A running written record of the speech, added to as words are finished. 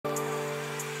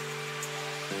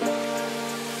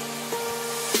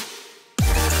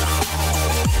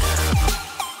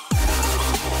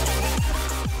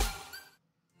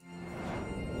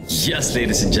Yes,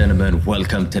 ladies and gentlemen,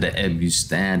 welcome to the MU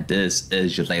Stand. This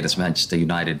is your latest Manchester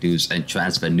United news and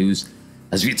transfer news.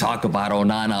 As we talk about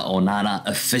Onana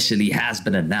officially has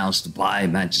been announced by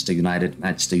Manchester United.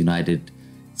 Manchester United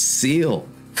seal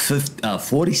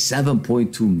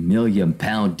 £47.2 million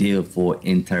deal for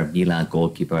Inter Milan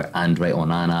goalkeeper Andre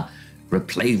Onana,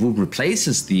 who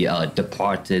replaces the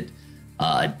departed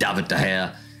David De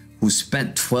Gea, who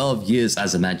spent 12 years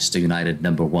as a Manchester United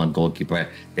 #1 goalkeeper.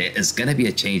 There is going to be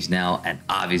a change now, and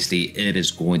obviously it is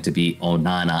going to be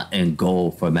Onana in goal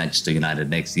for Manchester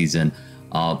United next season.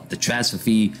 The transfer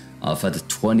fee for the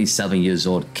 27 years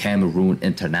old Cameroon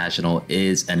international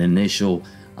is an initial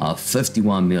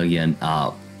 51 million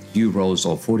euros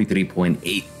or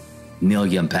 43.8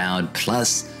 million pound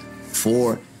plus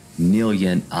 4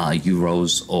 million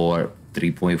euros or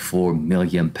 3.4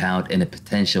 million pound in a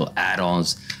potential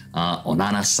add-ons.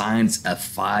 Onana signs a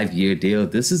 5-year deal.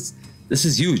 This is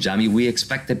huge. I mean, we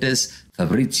expected this.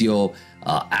 Fabrizio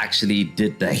actually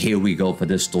did the here we go for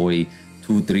this story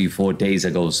 2, 3, 4 days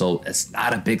ago, so it's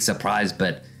not a big surprise,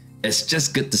 but it's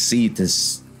just good to see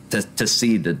this, to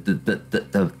see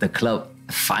the club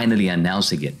finally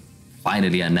announcing it.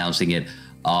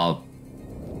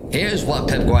 Here's what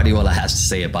Pep Guardiola has to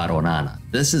say about Onana.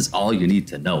 This is all you need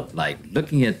to know. Like,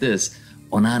 looking at this,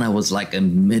 Onana was like a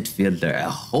midfielder, a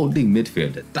holding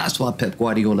midfielder. That's what Pep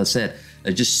Guardiola said.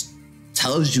 It just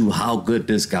tells you how good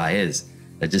this guy is.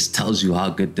 It just tells you how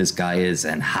good this guy is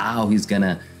and how he's going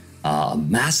to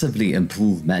massively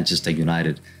improve Manchester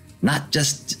United. Not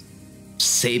just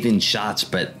saving shots,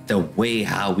 but the way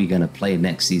how we're going to play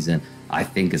next season, I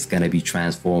think is going to be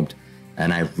transformed.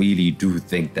 And I really do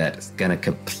think that it's going to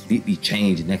completely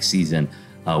change next season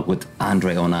with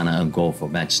Andre Onana in goal for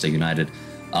Manchester United.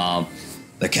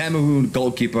 The Cameroon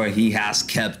goalkeeper, he has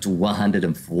kept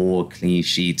 104 clean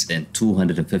sheets and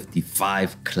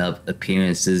 255 club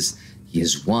appearances. He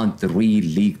has won 3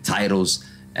 league titles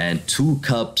and 2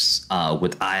 cups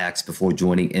with Ajax before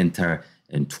joining Inter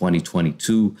in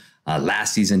 2022.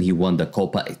 Last season, he won the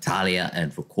Coppa Italia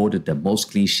and recorded the most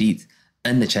clean sheets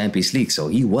in the Champions League. So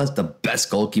he was the best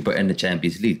goalkeeper in the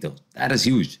Champions League, though. That is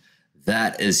huge.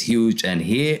 That is huge. And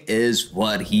here is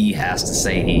what he has to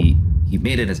say. He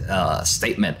made it a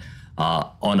statement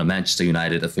on the Manchester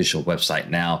United official website.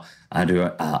 Now,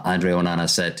 Andre Onana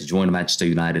said, "To join Manchester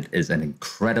United is an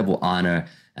incredible honor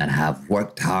and have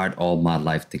worked hard all my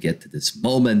life to get to this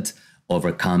moment,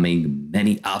 overcoming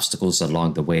many obstacles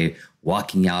along the way.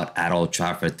 Walking out at Old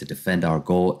Trafford to defend our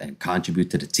goal and contribute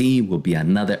to the team will be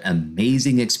another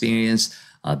amazing experience.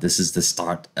 This is the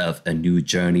start of a new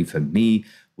journey for me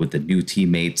with the new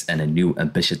teammates and a new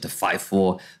ambition to fight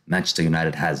for. Manchester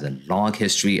United has a long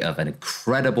history of an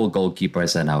incredible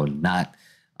goalkeepers, and I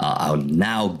will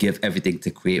now give everything to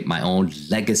create my own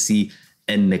legacy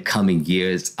in the coming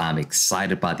years. I'm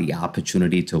excited about the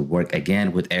opportunity to work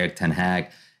again with Erik ten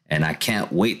Hag, and I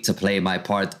can't wait to play my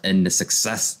part in the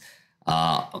success.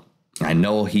 I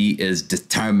know he is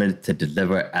determined to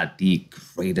deliver at the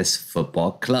greatest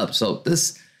football club." So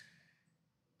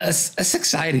it's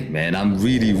exciting, man. I'm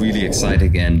really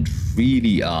excited and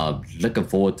really looking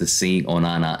forward to seeing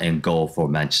Onana in goal for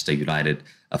Manchester United.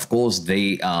 Of course,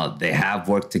 they have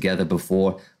worked together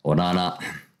before. Onana,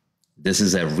 this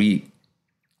is a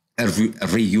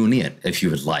reunion, if you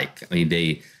would like. I mean,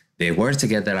 they were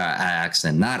together at Ajax,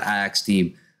 and that Ajax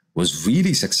team was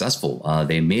really successful.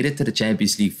 They made it to the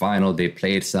Champions League final. They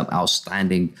played some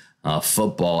outstanding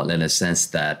football in a sense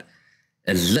that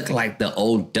it looked like the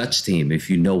old Dutch team, if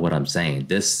you know what I'm saying.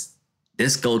 This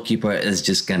goalkeeper is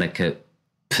just going to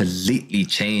completely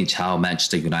change how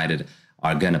Manchester United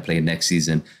are going to play next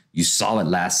season. You saw it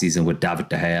last season with David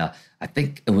De Gea. I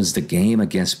think it was the game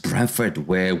against Brentford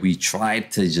where we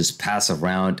tried to just pass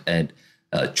around and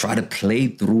try to play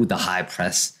through the high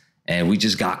press, and we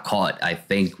just got caught. I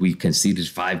think we conceded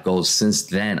 5 goals. Since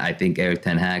then, I think Erik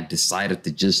ten Hag decided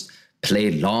to just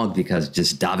play long because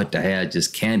just David De Gea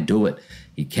just can't do it.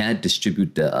 He can't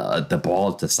distribute the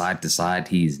ball to side.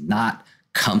 He's not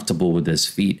comfortable with his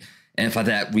feet. And for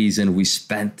that reason, we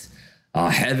spent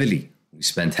heavily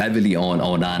on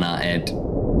Onana. And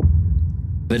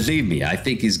believe me, I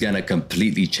think he's going to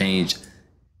completely change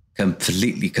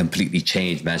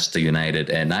Manchester United.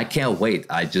 And I can't wait.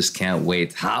 I just can't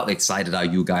wait. How excited are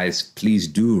you guys? Please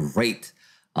do rate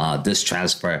this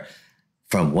transfer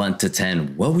from 1 to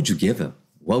 10. What would you give him?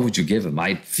 What would you give him?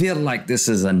 I feel like this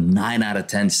is a 9 out of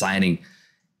 10 signing.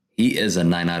 He is a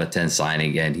 9 out of 10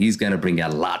 signing, and he's going to bring a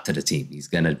lot to the team. He's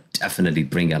going to definitely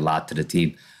bring a lot to the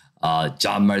team.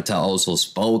 John Murta also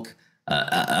spoke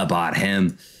about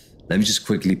him. Let me just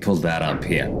quickly pull that up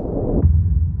here.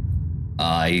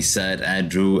 He said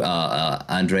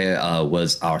Andre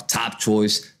was our top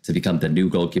choice to become the new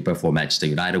goalkeeper for Manchester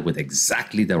United with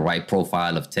exactly the right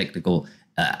profile of technical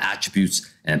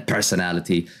attributes and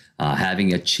personality.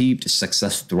 Having achieved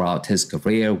success throughout his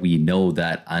career, we know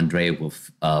that Andre will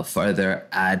further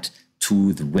add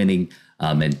to the winning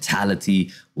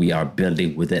mentality we are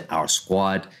building within our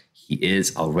squad. He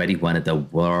is already one of the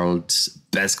world's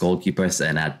best goalkeepers,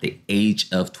 and at the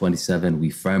age of 27, we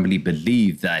firmly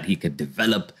believe that he could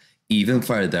develop even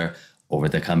further over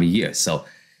the coming years. So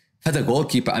for the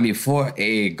goalkeeper, I mean, for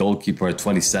a goalkeeper,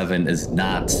 27 is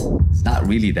it's not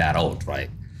really that old, right?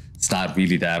 It's not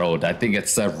really that old. I think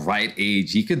it's the right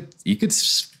age. He could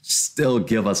still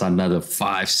give us another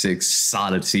 5-6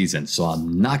 solid seasons. So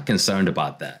I'm not concerned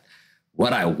about that.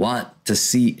 What I want to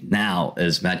see now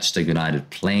is Manchester United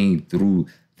playing through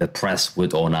the press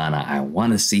with Onana. I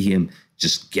want to see him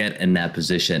just get in that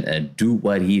position and do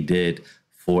what he did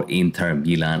for Inter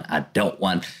Milan. I don't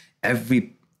want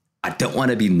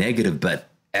to be negative, but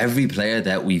every player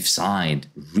that we've signed,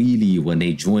 really, when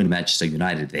they joined Manchester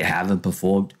United, they haven't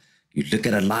performed. You look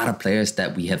at a lot of players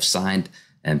that we have signed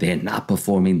and they're not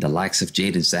performing, the likes of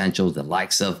Jadon Sancho, the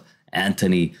likes of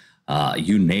Anthony,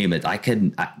 you name it.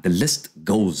 The list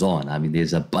goes on. I mean,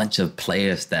 there's a bunch of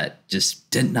players that just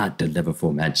did not deliver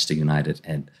for Manchester United.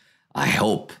 And I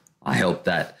hope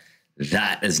that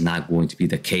is not going to be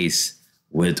the case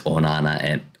with Onana.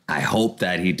 And I hope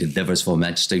that he delivers for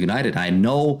Manchester United. I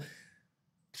know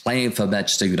playing for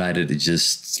Manchester United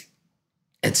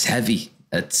it's heavy.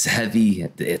 It's heavy.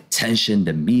 The attention,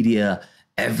 the media,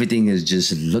 everything is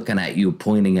just looking at you,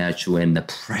 pointing at you, and the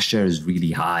pressure is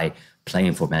really high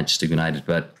playing for Manchester United.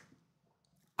 But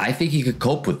I think he could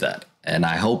cope with that. And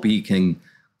I hope he can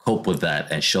cope with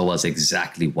that and show us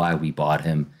exactly why we bought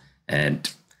him.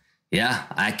 And yeah,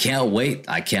 I can't wait.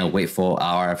 I can't wait for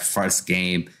our first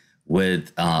game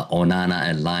with Onana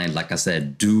in line. Like I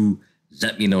said, do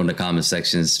let me know in the comment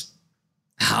sections,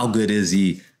 how good is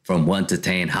he from 1 to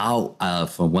 10?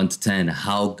 From 1 to 10,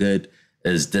 how good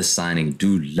is this signing?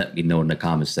 Do let me know in the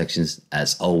comment sections.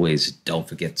 As always, don't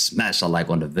forget to smash a like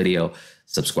on the video,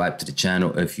 subscribe to the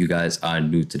channel if you guys are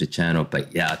new to the channel.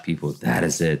 But yeah, people, that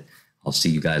is it. I'll see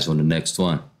you guys on the next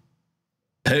one.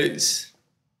 Peace.